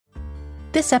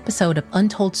This episode of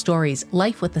Untold Stories,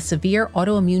 Life with a Severe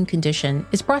Autoimmune Condition,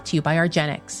 is brought to you by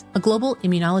argenx, a global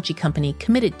immunology company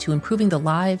committed to improving the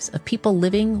lives of people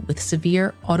living with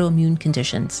severe autoimmune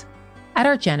conditions. At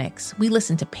argenx, we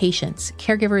listen to patients,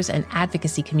 caregivers, and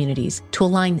advocacy communities to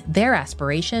align their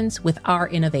aspirations with our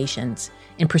innovations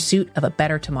in pursuit of a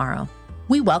better tomorrow.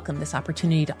 We welcome this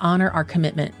opportunity to honor our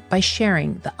commitment by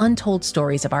sharing the untold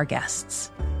stories of our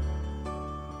guests.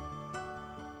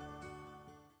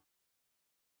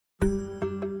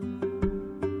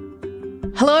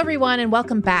 Hello, everyone, and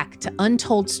welcome back to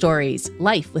Untold Stories,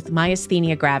 Life with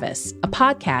Myasthenia Gravis, a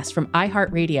podcast from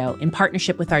iHeartRadio in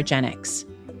partnership with argenx.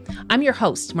 I'm your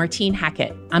host, Martine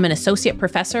Hackett. I'm an associate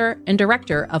professor and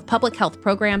director of public health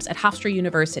programs at Hofstra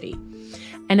University.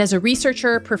 And as a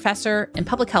researcher, professor, and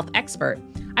public health expert,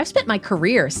 I've spent my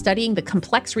career studying the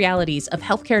complex realities of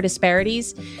healthcare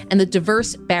disparities and the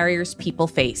diverse barriers people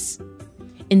face.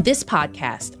 In this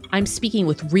podcast, I'm speaking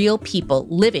with real people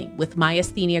living with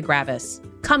myasthenia gravis,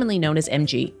 commonly known as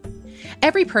MG.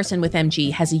 Every person with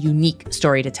MG has a unique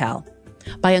story to tell.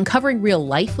 By uncovering real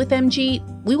life with MG,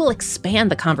 we will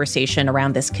expand the conversation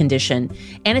around this condition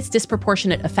and its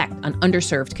disproportionate effect on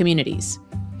underserved communities.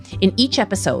 In each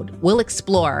episode, we'll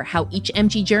explore how each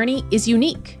MG journey is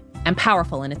unique and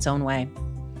powerful in its own way.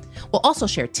 We'll also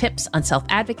share tips on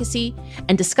self-advocacy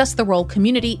and discuss the role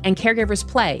community and caregivers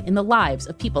play in the lives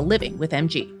of people living with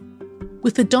MG.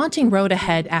 With the daunting road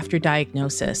ahead after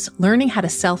diagnosis, learning how to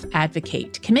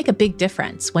self-advocate can make a big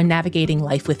difference when navigating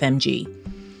life with MG.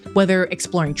 Whether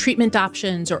exploring treatment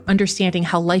options or understanding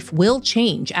how life will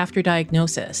change after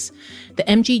diagnosis, the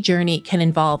MG journey can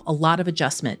involve a lot of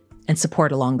adjustment and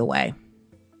support along the way.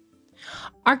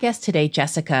 Our guest today,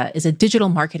 Jessica, is a digital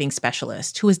marketing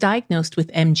specialist who was diagnosed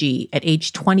with MG at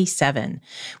age 27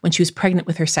 when she was pregnant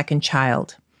with her second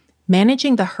child.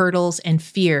 Managing the hurdles and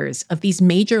fears of these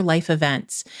major life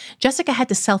events, Jessica had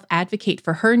to self-advocate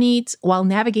for her needs while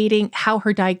navigating how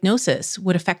her diagnosis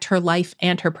would affect her life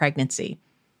and her pregnancy.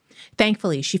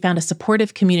 Thankfully, she found a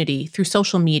supportive community through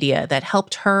social media that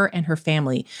helped her and her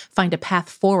family find a path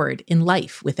forward in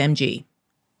life with MG.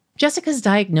 Jessica's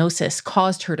diagnosis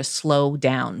caused her to slow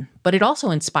down, but it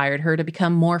also inspired her to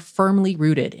become more firmly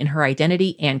rooted in her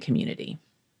identity and community.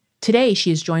 Today, she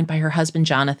is joined by her husband,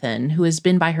 Jonathan, who has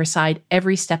been by her side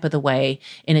every step of the way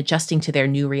in adjusting to their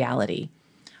new reality.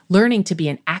 Learning to be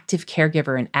an active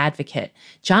caregiver and advocate,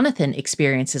 Jonathan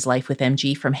experiences life with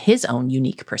MG from his own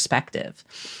unique perspective.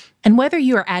 And whether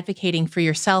you are advocating for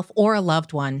yourself or a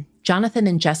loved one, Jonathan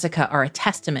and Jessica are a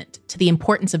testament to the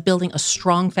importance of building a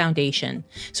strong foundation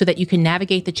so that you can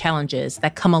navigate the challenges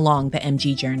that come along the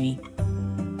MG journey.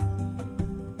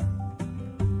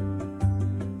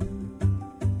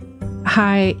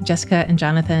 Hi, Jessica and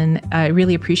Jonathan. I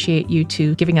really appreciate you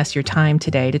two giving us your time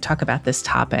today to talk about this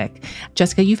topic.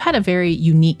 Jessica, you've had a very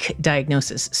unique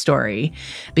diagnosis story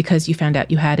because you found out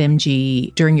you had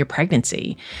MG during your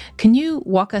pregnancy. Can you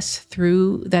walk us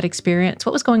through that experience?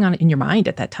 What was going on in your mind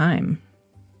at that time?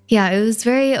 Yeah, it was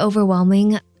very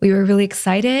overwhelming. We were really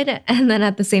excited. And then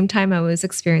at the same time, I was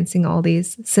experiencing all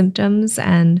these symptoms.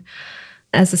 And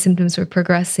as the symptoms were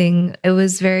progressing, it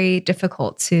was very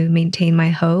difficult to maintain my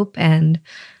hope and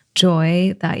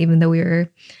joy that even though we were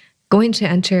going to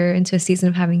enter into a season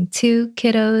of having two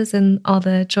kiddos and all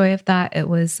the joy of that, it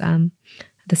was at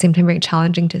the same time very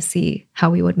challenging to see how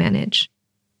we would manage.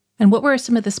 And what were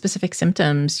some of the specific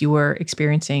symptoms you were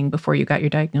experiencing before you got your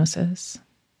diagnosis?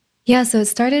 Yeah, so it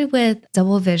started with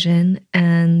double vision,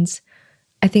 and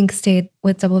I think stayed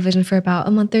with double vision for about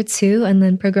a month or two and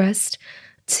then progressed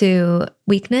to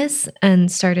weakness and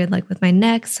started like with my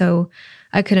neck. So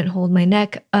I couldn't hold my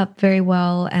neck up very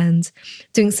well, and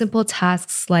doing simple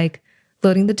tasks like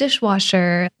loading the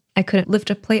dishwasher. I couldn't lift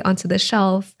a plate onto the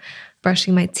shelf,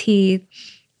 brushing my teeth,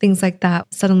 things like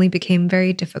that suddenly became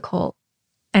very difficult.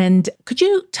 And could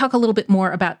you talk a little bit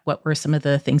more about what were some of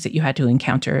the things that you had to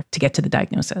encounter to get to the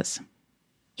diagnosis?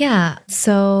 Yeah.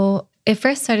 So it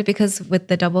first started because with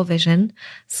the double vision.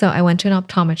 So I went to an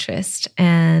optometrist,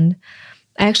 and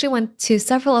I actually went to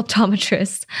several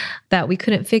optometrists that we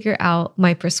couldn't figure out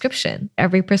my prescription.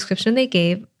 Every prescription they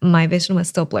gave, my vision was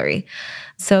still blurry.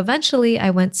 So eventually I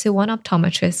went to one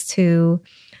optometrist who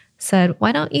said,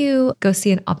 why don't you go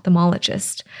see an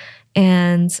ophthalmologist?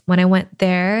 And when I went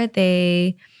there,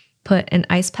 they put an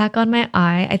ice pack on my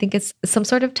eye. I think it's some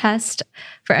sort of test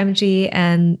for MG.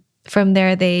 And from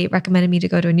there, they recommended me to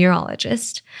go to a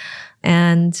neurologist.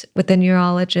 And with the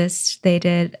neurologist, they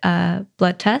did a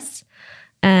blood test.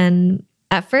 And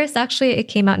at first, actually, it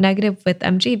came out negative with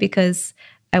MG because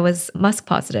I was MuSK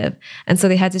positive. And so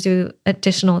they had to do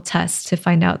additional tests to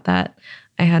find out that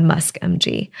I had MuSK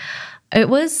MG. It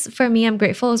was, for me, I'm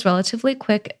grateful, it was relatively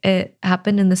quick. It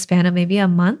happened in the span of maybe a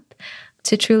month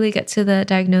to truly get to the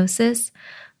diagnosis.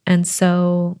 And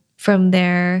so from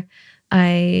there,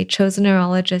 I chose a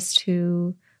neurologist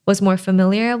who was more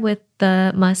familiar with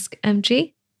the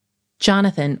MuSK-MG.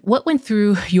 Jonathan, what went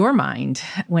through your mind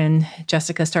when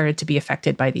Jessica started to be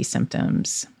affected by these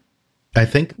symptoms? I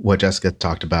think what Jessica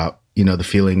talked about, the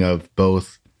feeling of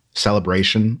both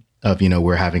celebration of,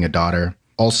 we're having a daughter,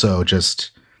 also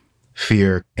just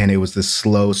fear. And it was this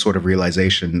slow sort of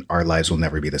realization our lives will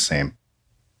never be the same.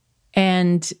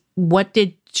 And what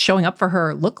did showing up for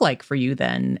her look like for you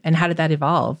then? And how did that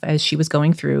evolve as she was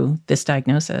going through this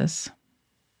diagnosis?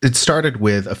 It started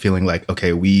with a feeling like,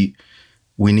 okay, we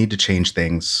need to change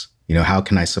things. How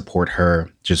can I support her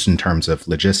just in terms of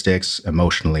logistics,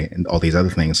 emotionally, and all these other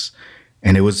things?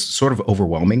 And it was sort of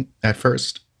overwhelming at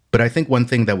first. But I think one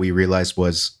thing that we realized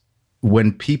was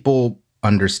when people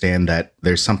understand that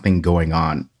there's something going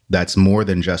on that's more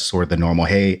than just sort of the normal,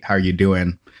 hey, how are you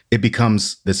doing? It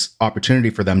becomes this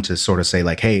opportunity for them to sort of say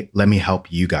like, hey, let me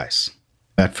help you guys.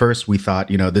 At first, we thought,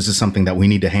 this is something that we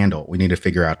need to handle. We need to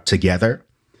figure out together.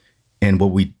 And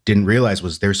what we didn't realize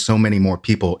was there's so many more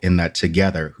people in that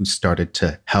together who started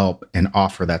to help and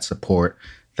offer that support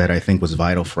that I think was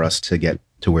vital for us to get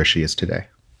to where she is today.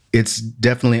 It's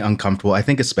definitely uncomfortable, I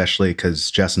think, especially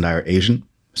because Jess and I are Asian.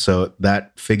 So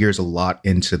that figures a lot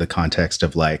into the context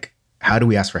of like, how do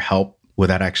we ask for help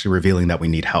without actually revealing that we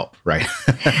need help, right?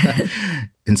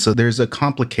 And so there's a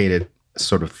complicated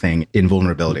sort of thing in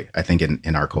vulnerability, I think,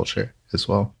 in our culture as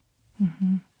well.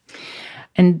 Mm-hmm.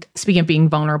 And speaking of being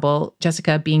vulnerable,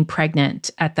 Jessica being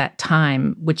pregnant at that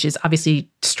time, which is obviously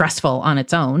stressful on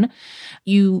its own,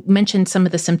 you mentioned some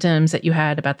of the symptoms that you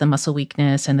had about the muscle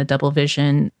weakness and the double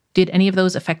vision. Did any of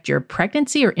those affect your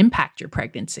pregnancy or impact your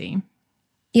pregnancy?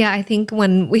 Yeah, I think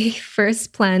when we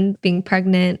first planned being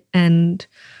pregnant and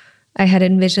I had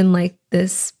envisioned like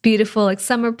this beautiful like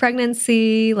summer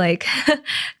pregnancy, like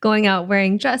going out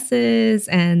wearing dresses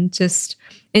and just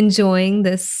enjoying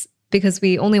this, because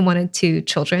we only wanted 2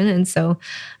 children. And so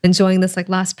enjoying this like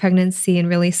last pregnancy and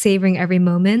really savoring every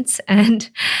moment. And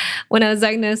when I was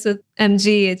diagnosed with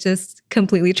MG, it just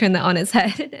completely turned that on its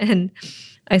head. And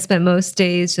I spent most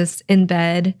days just in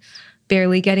bed,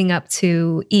 barely getting up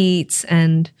to eat.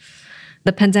 And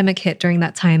the pandemic hit during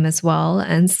that time as well.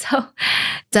 And so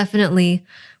definitely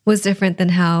was different than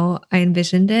how I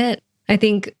envisioned it. I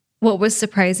think what was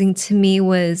surprising to me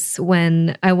was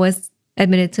when I was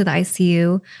admitted to the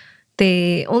ICU,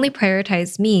 they only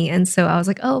prioritized me. And so I was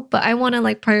like, oh, but I want to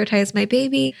like prioritize my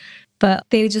baby. But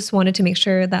they just wanted to make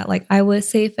sure that like I was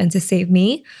safe and to save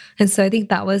me. And so I think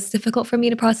that was difficult for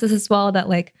me to process as well, that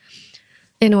like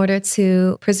in order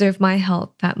to preserve my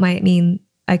health, that might mean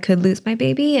I could lose my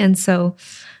baby. And so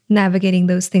navigating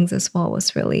those things as well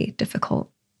was really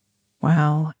difficult.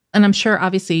 Wow. And I'm sure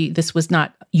obviously this was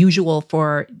not usual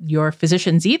for your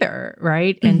physicians either,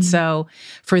 right? Mm-hmm. And so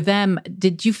for them,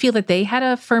 did you feel that they had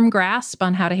a firm grasp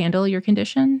on how to handle your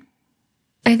condition?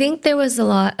 I think there was a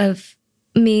lot of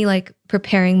me like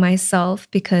preparing myself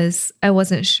because I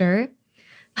wasn't sure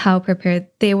how prepared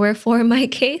they were for my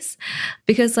case,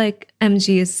 because like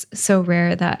MG is so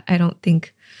rare that I don't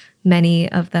think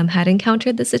many of them had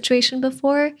encountered the situation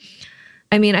before.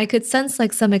 I mean, I could sense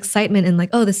like some excitement and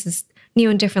like, oh, this is new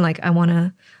and different. Like I want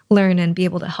to learn and be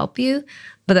able to help you.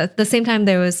 But at the same time,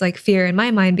 there was like fear in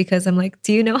my mind because I'm like,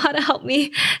 do you know how to help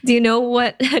me? Do you know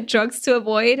what drugs to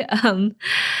avoid?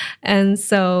 And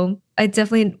so I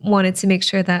definitely wanted to make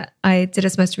sure that I did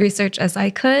as much research as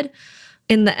I could.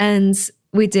 In the end,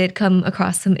 we did come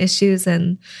across some issues.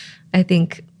 And I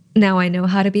think now I know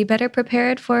how to be better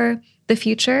prepared for the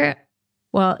future.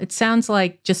 Well, it sounds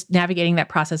like just navigating that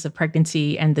process of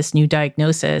pregnancy and this new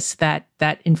diagnosis that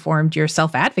informed your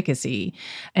self-advocacy.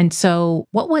 And so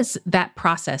what was that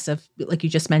process of, like you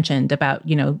just mentioned, about,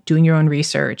 doing your own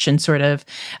research and sort of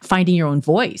finding your own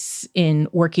voice in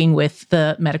working with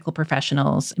the medical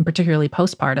professionals, and particularly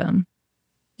postpartum?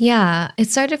 Yeah, it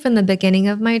started from the beginning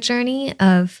of my journey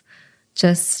of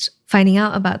just finding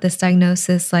out about this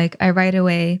diagnosis. Like I right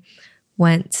away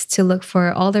went to look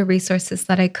for all the resources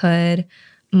that I could,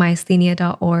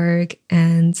 myasthenia.org,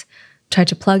 and tried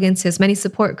to plug into as many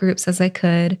support groups as I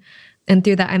could. And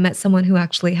through that, I met someone who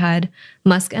actually had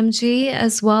MuSK-MG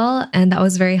as well. And that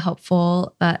was very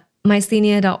helpful. But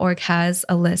myasthenia.org has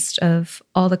a list of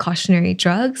all the cautionary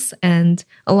drugs and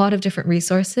a lot of different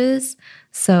resources.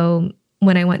 So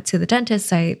when I went to the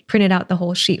dentist, I printed out the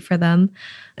whole sheet for them.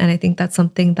 And I think that's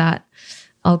something that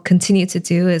I'll continue to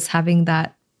do, is having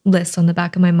that list on the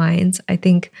back of my mind. I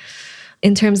think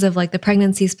in terms of like the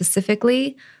pregnancy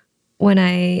specifically, when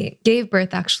I gave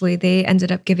birth, actually, they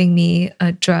ended up giving me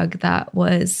a drug that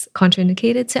was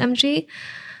contraindicated to MG.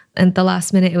 And at the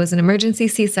last minute, it was an emergency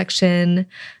C-section.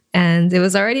 And it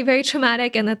was already very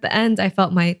traumatic. And at the end, I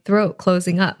felt my throat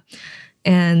closing up.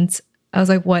 And I was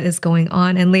like, what is going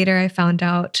on? And later I found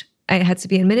out I had to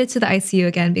be admitted to the ICU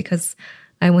again because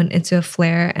I went into a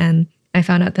flare. And I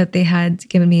found out that they had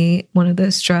given me one of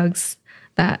those drugs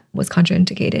that was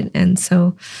contraindicated. And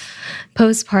so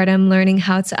postpartum, learning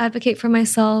how to advocate for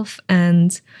myself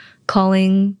and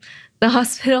calling the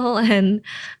hospital and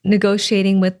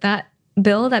negotiating with that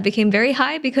bill that became very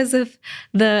high because of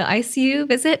the ICU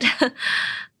visit.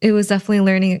 It was definitely a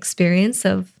learning experience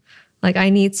of like, I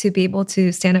need to be able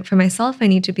to stand up for myself. I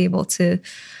need to be able to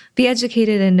be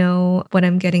educated and know what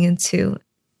I'm getting into.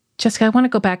 Jessica, I want to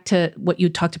go back to what you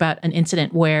talked about, an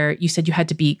incident where you said you had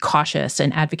to be cautious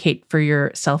and advocate for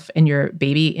yourself and your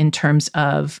baby in terms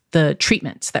of the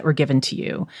treatments that were given to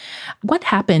you. What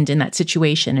happened in that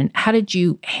situation and how did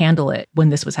you handle it when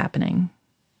this was happening?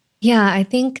 Yeah, I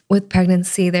think with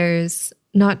pregnancy, there's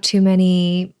not too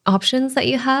many options that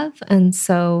you have. And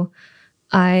so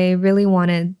I really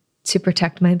wanted to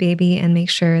protect my baby and make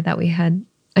sure that I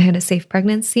had a safe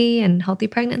pregnancy and healthy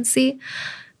pregnancy.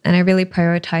 And I really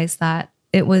prioritized that.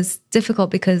 It was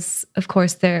difficult because, of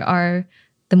course, there are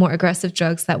the more aggressive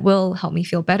drugs that will help me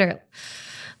feel better.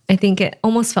 I think it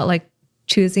almost felt like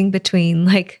choosing between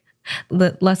like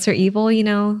the lesser evil, you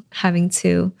know, having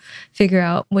to figure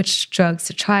out which drugs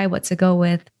to try, what to go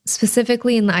with.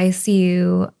 Specifically in the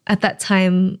ICU at that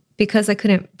time, because I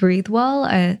couldn't breathe well,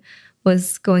 I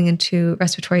was going into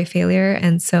respiratory failure.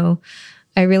 And so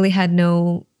I really had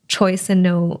no choice and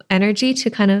no energy to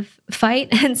kind of fight.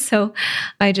 And so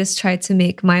I just tried to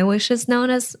make my wishes known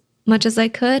as much as I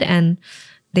could. And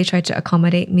they tried to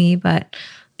accommodate me. But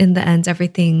in the end,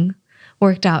 everything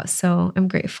worked out. So I'm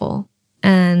grateful.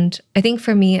 And I think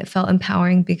for me, it felt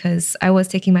empowering because I was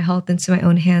taking my health into my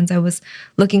own hands. I was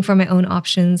looking for my own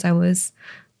options. I was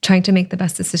trying to make the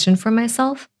best decision for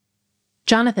myself.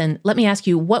 Jonathan, let me ask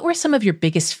you, what were some of your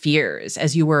biggest fears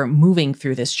as you were moving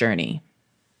through this journey?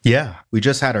 Yeah, we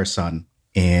just had our son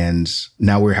and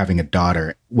now we're having a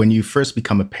daughter. When you first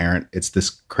become a parent, it's this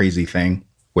crazy thing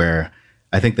where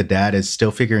I think the dad is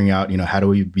still figuring out, how do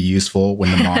we be useful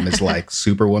when the mom is like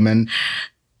superwoman?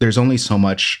 There's only so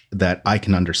much that I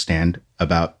can understand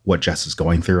about what Jess is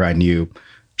going through. I knew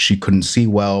she couldn't see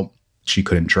well, she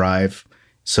couldn't drive.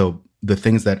 So the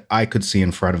things that I could see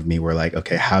in front of me were like,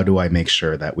 okay, how do I make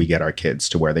sure that we get our kids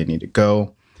to where they need to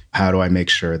go? How do I make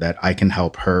sure that I can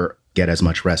help her get as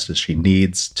much rest as she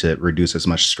needs to reduce as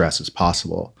much stress as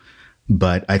possible?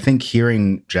 But I think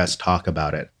hearing Jess talk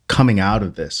about it, coming out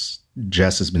of this,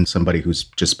 Jess has been somebody who's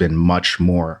just been much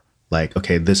more like,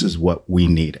 okay, this is what we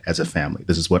need as a family.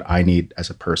 This is what I need as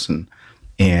a person.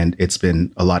 And it's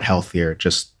been a lot healthier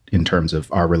just in terms of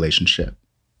our relationship.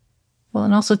 Well,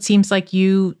 and also it seems like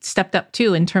you stepped up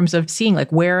too in terms of seeing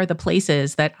like, where are the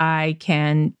places that I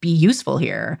can be useful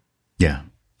here? Yeah,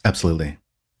 absolutely.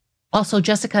 Also,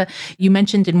 Jessica, you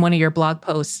mentioned in one of your blog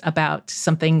posts about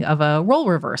something of a role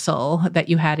reversal that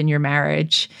you had in your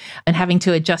marriage and having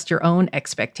to adjust your own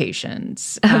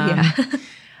expectations. Yeah.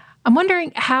 I'm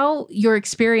wondering how your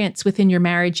experience within your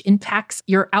marriage impacts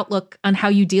your outlook on how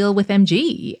you deal with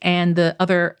MG and the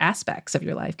other aspects of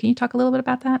your life. Can you talk a little bit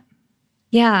about that?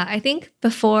 Yeah, I think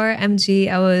before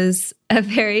MG, I was a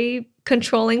very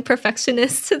controlling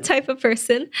perfectionist type of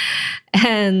person.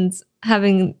 And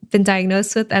having been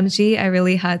diagnosed with MG, I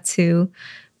really had to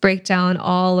break down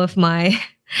all of my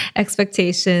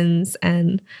expectations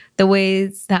and the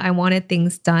ways that I wanted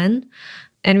things done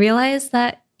and realize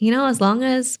that, as long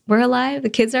as we're alive, the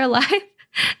kids are alive,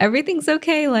 everything's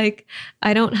okay. Like,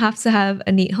 I don't have to have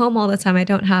a neat home all the time. I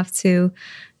don't have to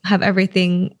have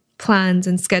everything planned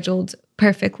and scheduled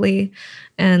perfectly.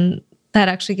 And that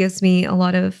actually gives me a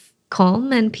lot of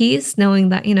calm and peace, knowing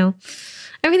that,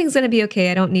 everything's going to be okay.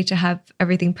 I don't need to have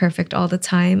everything perfect all the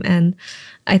time. And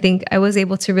I think I was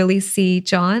able to really see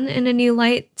John in a new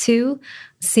light too,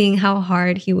 seeing how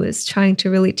hard he was trying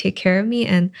to really take care of me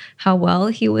and how well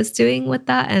he was doing with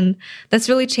that. And that's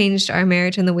really changed our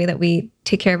marriage and the way that we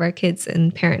take care of our kids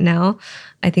and parent now.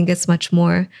 I think it's much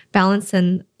more balanced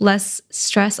and less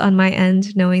stress on my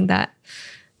end, knowing that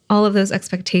all of those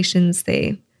expectations,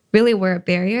 they really were a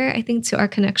barrier, I think, to our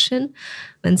connection.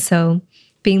 And so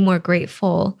being more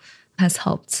grateful has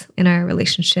helped in our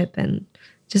relationship and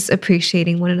just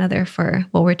appreciating one another for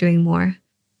what we're doing more.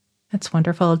 That's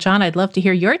wonderful. John, I'd love to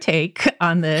hear your take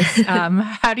on this.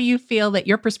 How do you feel that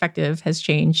your perspective has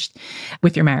changed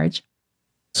with your marriage?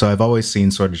 So I've always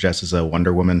seen sort of Jess as a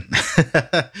Wonder Woman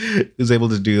who's able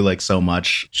to do like so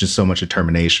much, just so much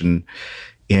determination.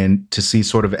 And to see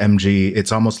sort of MG,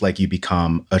 it's almost like you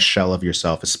become a shell of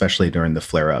yourself, especially during the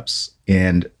flare-ups.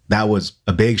 And that was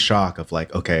a big shock of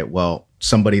like, okay, well,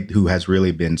 somebody who has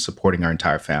really been supporting our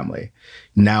entire family.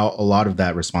 Now, a lot of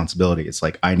that responsibility, it's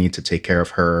like, I need to take care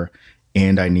of her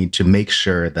and I need to make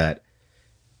sure that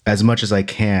as much as I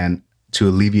can to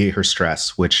alleviate her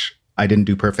stress, which I didn't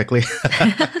do perfectly.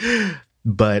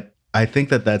 But I think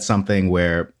that that's something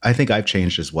where I think I've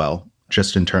changed as well,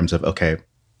 just in terms of, okay,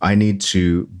 I need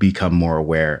to become more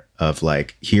aware of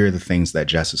like, here are the things that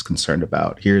Jess is concerned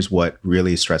about. Here's what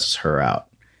really stresses her out.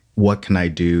 What can I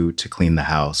do to clean the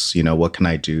house? You know, what can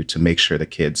I do to make sure the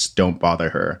kids don't bother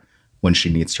her when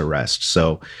she needs to rest?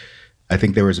 So I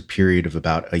think there was a period of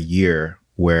about a year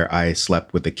where I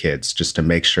slept with the kids just to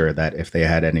make sure that if they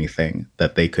had anything,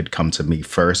 that they could come to me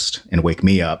first and wake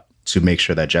me up to make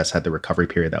sure that Jess had the recovery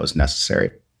period that was necessary.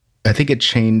 I think it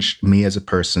changed me as a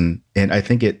person. And I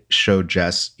think it showed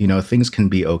Jess, you know, things can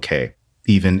be okay.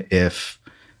 Even if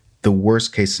the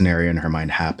worst case scenario in her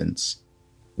mind happens,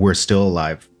 we're still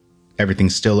alive.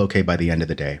 Everything's still okay by the end of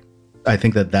the day. I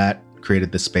think that that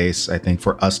created the space, I think,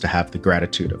 for us to have the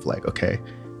gratitude of like, okay,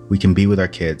 we can be with our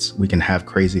kids. We can have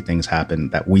crazy things happen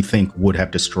that we think would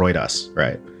have destroyed us,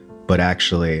 right? But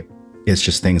actually, it's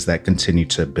just things that continue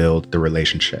to build the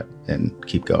relationship and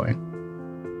keep going.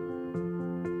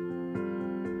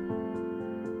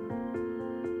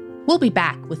 We'll be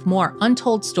back with more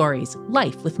Untold Stories,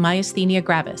 Life with Myasthenia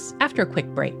Gravis, after a quick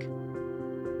break.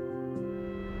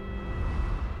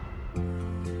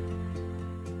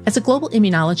 As a global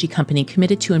immunology company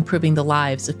committed to improving the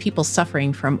lives of people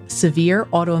suffering from severe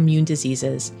autoimmune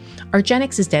diseases,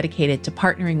 argenx is dedicated to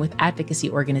partnering with advocacy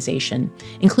organizations,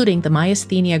 including the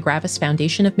Myasthenia Gravis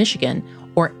Foundation of Michigan,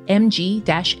 or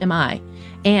MG-MI,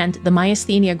 and the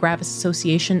Myasthenia Gravis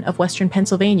Association of Western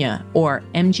Pennsylvania, or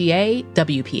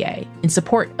MGA-WPA, in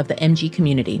support of the MG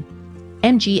community.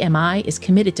 MG-MI is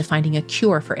committed to finding a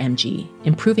cure for MG,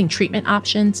 improving treatment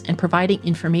options, and providing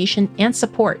information and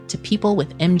support to people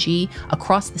with MG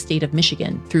across the state of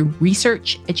Michigan through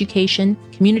research, education,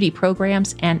 community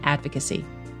programs, and advocacy.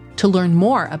 To learn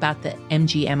more about the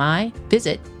MG-MI,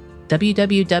 visit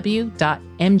www.mg-mi.org.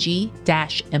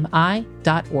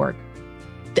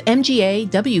 The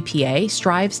MGA-WPA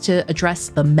strives to address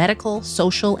the medical,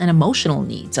 social, and emotional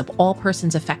needs of all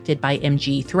persons affected by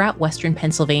MG throughout Western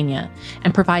Pennsylvania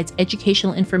and provides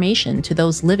educational information to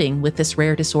those living with this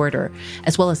rare disorder,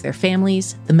 as well as their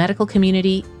families, the medical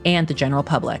community, and the general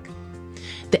public.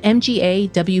 The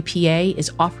MGA-WPA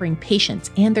is offering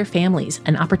patients and their families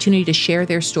an opportunity to share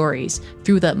their stories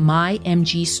through the My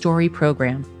MG Story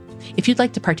program. If you'd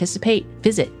like to participate,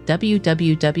 visit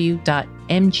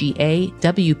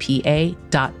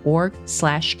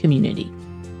www.mgawpa.org/community.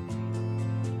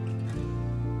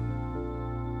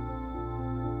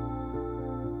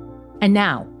 And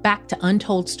now, back to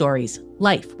Untold Stories,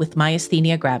 Life with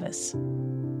Myasthenia Gravis.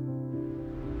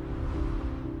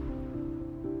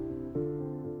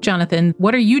 Jonathan,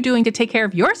 what are you doing to take care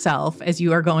of yourself as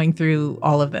you are going through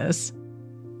all of this?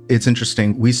 It's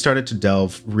interesting. We started to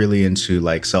delve really into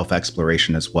like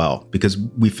self-exploration as well, because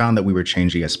we found that we were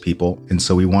changing as people. And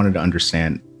so we wanted to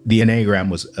understand. The Enneagram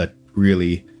was a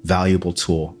really valuable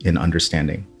tool in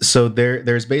understanding. So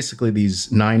there's basically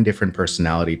these 9 different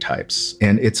personality types.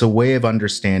 And it's a way of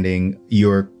understanding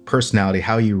your personality,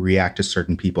 how you react to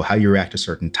certain people, how you react to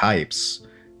certain types,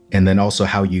 and then also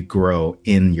how you grow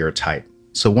in your type.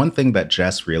 So one thing that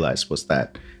Jess realized was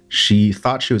that she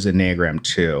thought she was Enneagram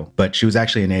 2, but she was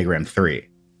actually Enneagram 3.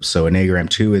 So Enneagram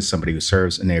 2 is somebody who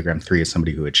serves. Enneagram 3 is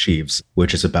somebody who achieves,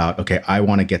 which is about, okay, I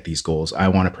want to get these goals. I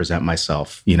want to present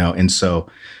myself, you know? And so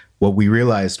what we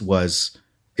realized was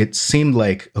it seemed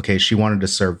like, okay, she wanted to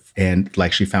serve and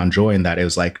like she found joy in that. It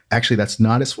was like, actually, that's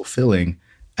not as fulfilling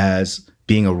as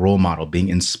being a role model, being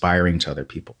inspiring to other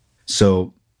people.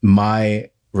 So my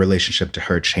relationship to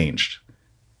her changed.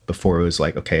 Before it was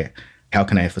like, okay, how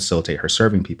can I facilitate her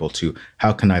serving people, to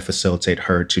how can I facilitate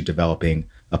her to developing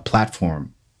a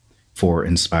platform for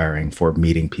inspiring, for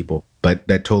meeting people? But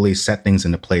that totally set things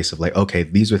into place of like, okay,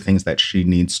 these are things that she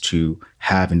needs to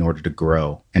have in order to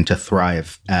grow and to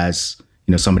thrive as,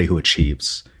 you know, somebody who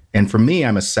achieves. And for me,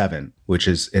 I'm a 7, which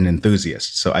is an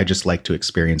enthusiast. So I just like to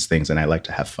experience things and I like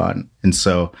to have fun. And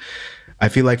so I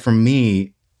feel like for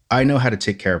me, I know how to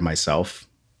take care of myself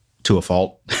to a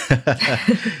fault.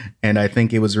 And I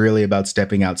think it was really about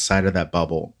stepping outside of that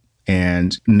bubble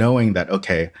and knowing that,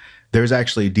 okay, there's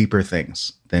actually deeper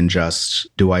things than just,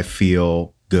 do I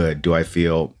feel good? Do I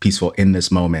feel peaceful in this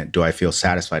moment? Do I feel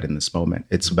satisfied in this moment?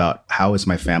 It's about, how is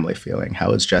my family feeling?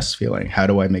 How is Jess feeling? How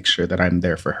do I make sure that I'm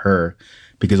there for her?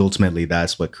 Because ultimately,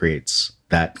 that's what creates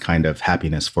that kind of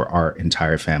happiness for our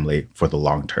entire family for the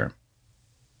long term.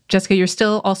 Jessica, you're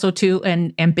still also too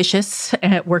an ambitious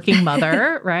working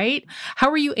mother, right? How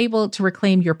were you able to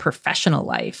reclaim your professional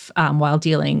life while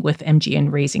dealing with MG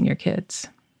and raising your kids?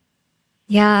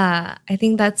 Yeah, I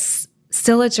think that's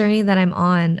still a journey that I'm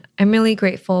on. I'm really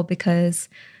grateful because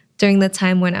during the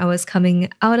time when I was coming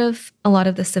out of a lot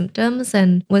of the symptoms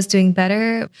and was doing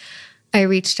better, I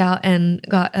reached out and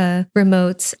got a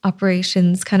remote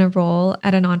operations kind of role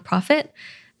at a nonprofit.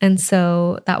 And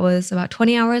so that was about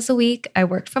 20 hours a week. I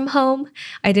worked from home.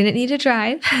 I didn't need to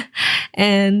drive.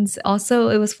 And also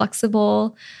it was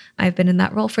flexible. I've been in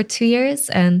that role for 2 years.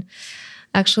 And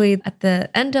actually at the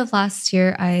end of last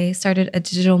year, I started a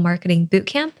digital marketing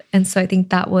bootcamp. And so I think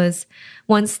that was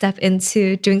one step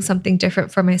into doing something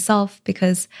different for myself,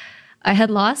 because I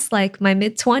had lost like my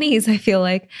mid-20s, I feel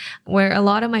like, where a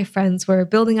lot of my friends were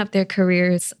building up their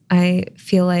careers. I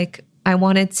feel like I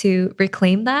wanted to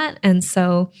reclaim that. And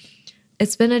so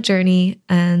it's been a journey,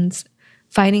 and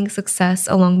finding success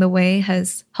along the way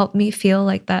has helped me feel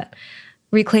like that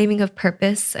reclaiming of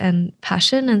purpose and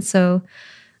passion. And so,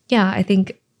 yeah, I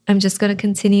think I'm just going to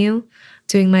continue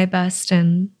doing my best,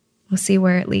 and we'll see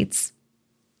where it leads.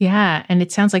 Yeah. And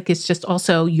it sounds like it's just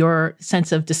also your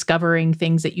sense of discovering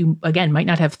things that you, again, might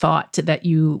not have thought that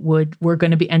you were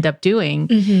going to end up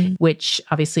doing, which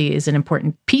obviously is an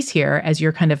important piece here as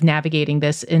you're kind of navigating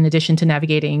this, in addition to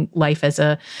navigating life as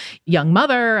a young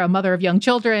mother, a mother of young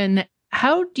children.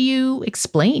 How do you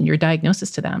explain your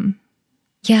diagnosis to them?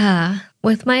 Yeah.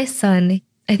 With my son,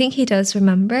 I think he does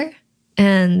remember.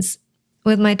 And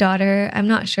with my daughter, I'm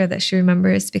not sure that she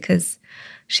remembers because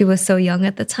she was so young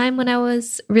at the time when I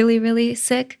was really, really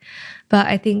sick. But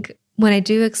I think when I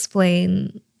do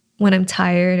explain when I'm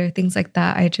tired or things like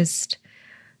that,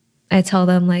 I tell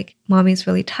them like, mommy's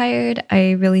really tired.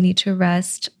 I really need to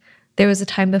rest. There was a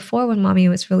time before when mommy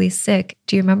was really sick.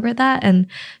 Do you remember that? And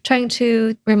trying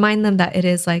to remind them that it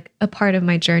is like a part of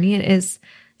my journey. It is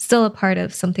still a part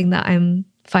of something that I'm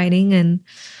fighting. And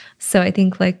so I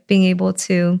think like being able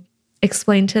to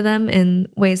explain to them in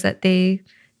ways that they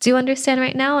do understand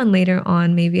right now, and later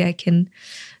on, maybe I can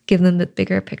give them the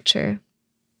bigger picture.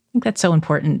 I think that's so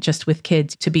important just with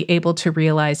kids to be able to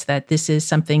realize that this is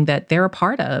something that they're a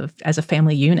part of as a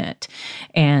family unit.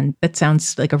 And that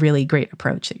sounds like a really great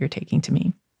approach that you're taking to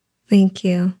me. Thank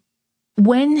you.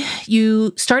 When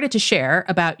you started to share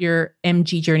about your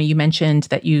MG journey, you mentioned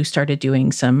that you started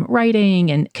doing some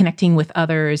writing and connecting with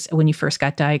others when you first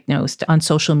got diagnosed on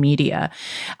social media.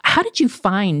 How did you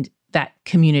find that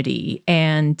community,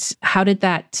 and how did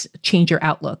that change your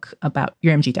outlook about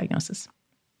your MG diagnosis?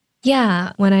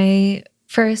 Yeah, when I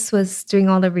first was doing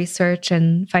all the research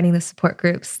and finding the support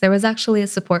groups, there was actually a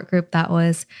support group that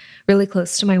was really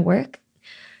close to my work.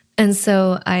 And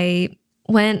so I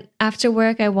went after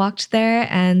work, I walked there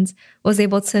and was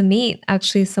able to meet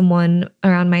actually someone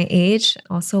around my age,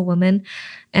 also a woman.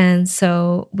 And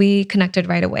so we connected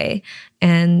right away.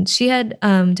 And she had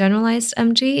generalized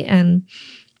MG, and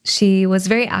she was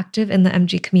very active in the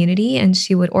MG community, and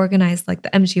she would organize like the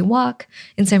MG walk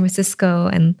in San Francisco.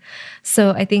 And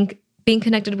so I think being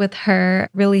connected with her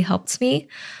really helped me.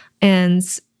 And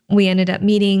we ended up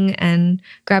meeting and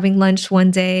grabbing lunch one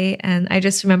day. And I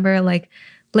just remember like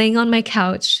laying on my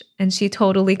couch, and she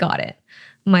totally got it.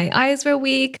 My eyes were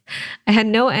weak. I had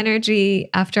no energy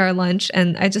after our lunch,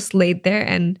 and I just laid there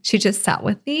and she just sat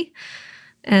with me.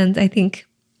 And I think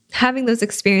having those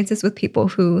experiences with people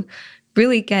who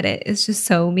really get it is just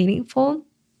so meaningful,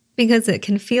 because it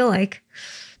can feel like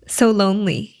so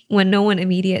lonely when no one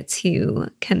immediate to you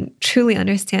can truly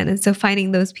understand. And so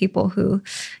finding those people who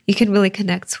you can really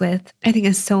connect with, I think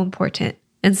is so important.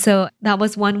 And so that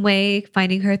was one way,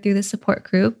 finding her through the support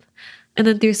group. And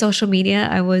then through social media,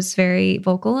 I was very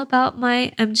vocal about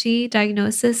my MG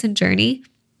diagnosis and journey.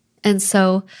 And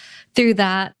so through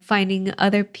that, finding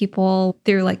other people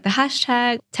through like the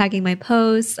hashtag, tagging my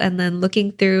posts, and then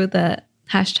looking through the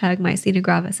hashtag myasthenia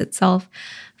gravis itself,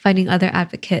 finding other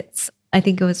advocates, I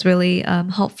think it was really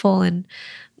helpful. And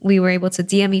we were able to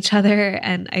DM each other,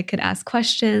 and I could ask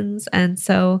questions. And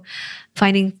so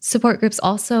finding support groups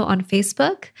also on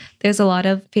Facebook. There's a lot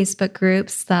of Facebook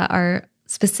groups that are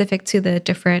specific to the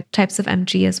different types of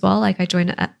MG as well. Like I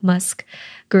joined a Musk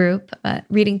group,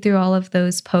 reading through all of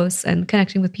those posts and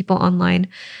connecting with people online,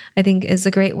 I think is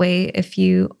a great way if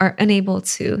you are unable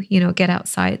to, get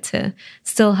outside, to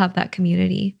still have that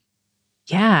community.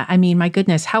 Yeah. I mean, my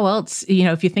goodness, how else,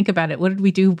 if you think about it, what did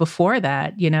we do before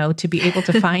that, to be able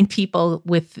to find people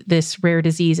with this rare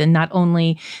disease and not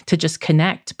only to just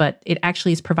connect, but it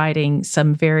actually is providing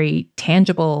some very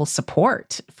tangible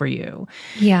support for you.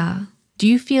 Yeah. Do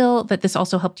you feel that this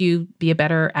also helped you be a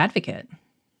better advocate?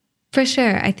 For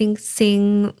sure. I think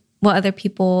seeing what other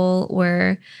people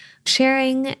were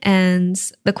sharing and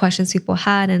the questions people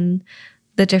had and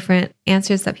the different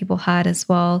answers that people had as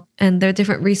well, and the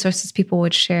different resources people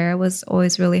would share was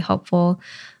always really helpful.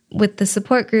 With the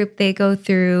support group, they go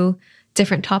through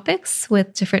different topics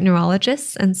with different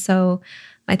neurologists. And so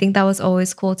I think that was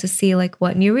always cool to see like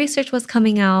what new research was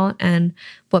coming out and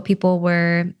what people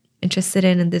were interested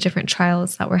in and the different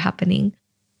trials that were happening.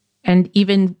 And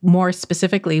even more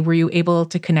specifically, were you able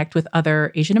to connect with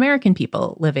other Asian American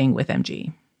people living with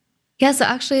MG? Yeah, so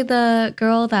actually the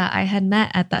girl that I had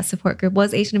met at that support group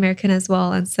was Asian American as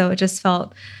well. And so it just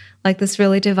felt like this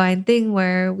really divine thing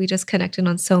where we just connected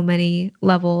on so many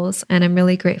levels. And I'm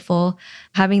really grateful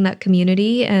having that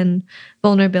community and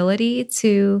vulnerability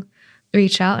to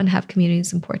reach out and have community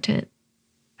is important.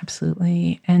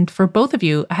 Absolutely. And for both of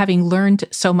you, having learned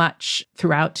so much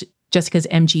throughout Jessica's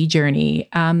MG journey,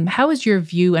 how has your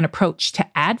view and approach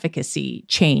to advocacy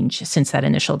changed since that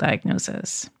initial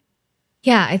diagnosis?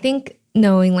 Yeah, I think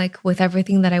knowing like with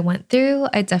everything that I went through,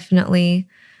 I definitely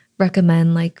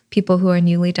recommend like people who are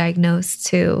newly diagnosed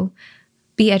to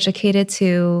be educated,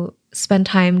 to spend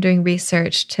time doing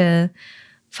research, to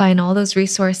find all those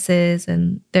resources.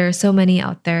 And there are so many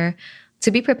out there, to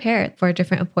be prepared for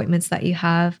different appointments that you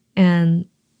have and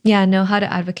know how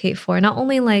to advocate for not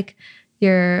only like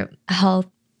your health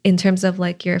in terms of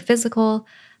like your physical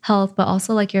health, but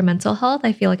also like your mental health.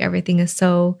 I feel like everything is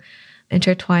so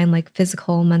intertwined, like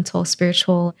physical, mental,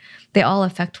 spiritual. They all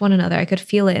affect one another. I could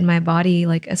feel it in my body,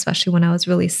 like especially when I was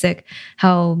really sick,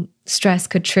 how stress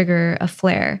could trigger a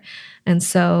flare. And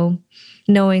so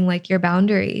knowing like your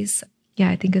boundaries,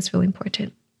 I think is really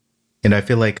important. And I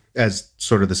feel like as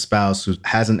sort of the spouse who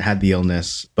hasn't had the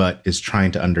illness, but is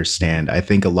trying to understand, I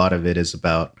think a lot of it is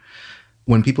about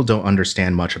when people don't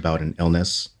understand much about an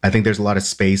illness, I think there's a lot of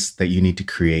space that you need to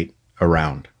create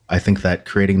around. I think that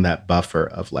creating that buffer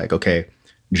of like, okay,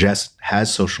 Jess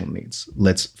has social needs.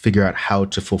 Let's figure out how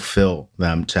to fulfill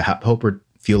them to help her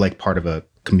feel like part of a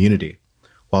community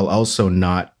while also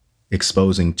not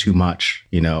exposing too much,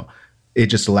 it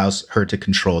just allows her to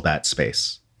control that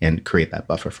space and create that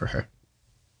buffer for her.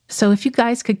 So if you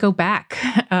guys could go back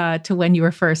to when you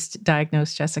were first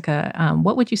diagnosed, Jessica,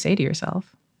 what would you say to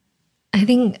yourself? I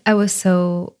think I was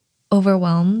so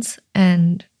overwhelmed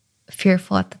and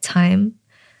fearful at the time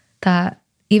that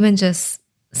even just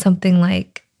something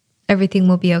like everything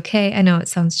will be okay. I know it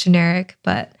sounds generic,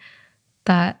 but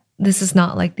that this is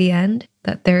not like the end,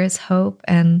 that there is hope.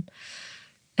 And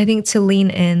I think to lean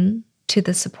in to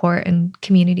the support and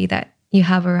community that you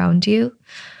have around you,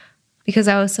 because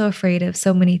I was so afraid of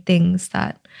so many things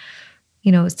that,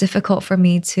 it was difficult for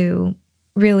me to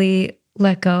really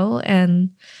let go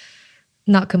and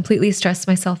not completely stress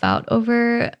myself out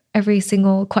over every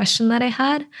single question that I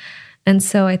had. And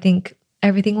so I think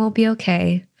everything will be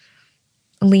okay.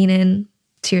 Lean in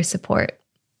to your support.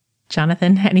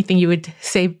 Jonathan, anything you would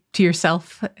say to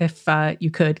yourself if you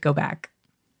could go back?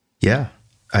 Yeah,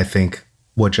 I think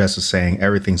what Jess is saying,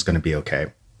 everything's going to be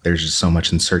okay. There's just so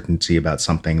much uncertainty about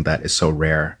something that is so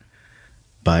rare.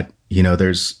 But,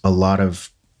 there's a lot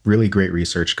of really great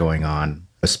research going on,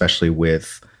 especially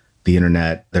with the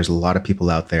internet. There's a lot of people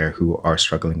out there who are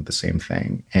struggling with the same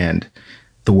thing. And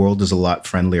the world is a lot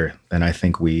friendlier than I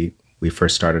think we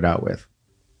first started out with.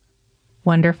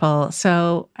 Wonderful.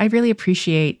 So I really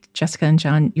appreciate, Jessica and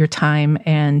John, your time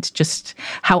and just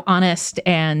how honest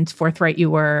and forthright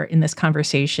you were in this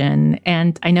conversation.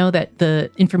 And I know that the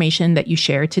information that you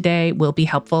shared today will be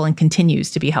helpful and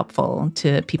continues to be helpful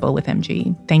to people with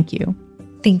MG. Thank you.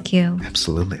 Thank you.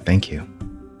 Absolutely. Thank you.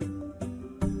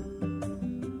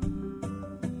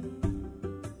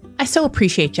 I so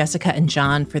appreciate Jessica and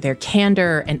John for their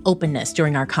candor and openness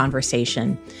during our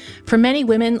conversation. For many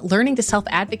women, learning to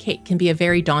self-advocate can be a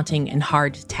very daunting and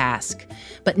hard task.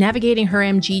 But navigating her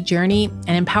MG journey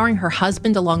and empowering her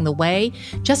husband along the way,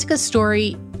 Jessica's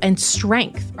story and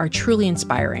strength are truly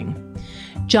inspiring.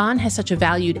 John has such a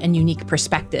valued and unique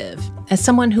perspective as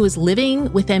someone who is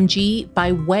living with MG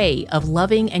by way of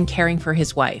loving and caring for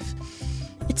his wife.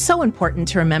 It's so important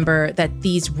to remember that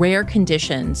these rare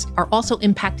conditions are also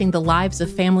impacting the lives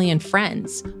of family and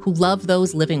friends who love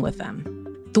those living with them.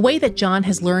 The way that John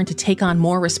has learned to take on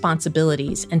more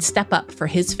responsibilities and step up for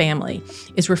his family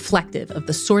is reflective of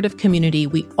the sort of community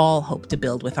we all hope to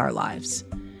build with our lives.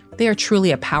 They are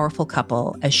truly a powerful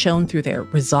couple, as shown through their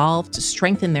resolve to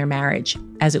strengthen their marriage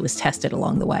as it was tested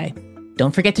along the way.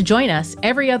 Don't forget to join us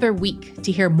every other week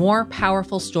to hear more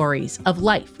powerful stories of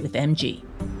life with MG.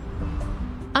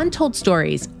 Untold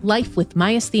Stories, Life with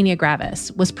Myasthenia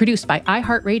Gravis was produced by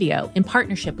iHeartRadio in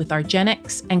partnership with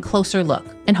argenx and Closer Look,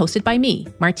 and hosted by me,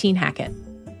 Martine Hackett.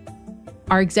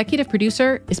 Our executive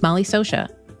producer is Molly Sosha.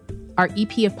 Our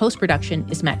EP of post-production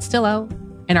is Matt Stillo,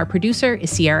 and our producer is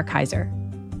Sierra Kaiser.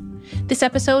 This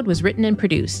episode was written and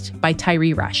produced by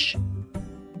Tyree Rush.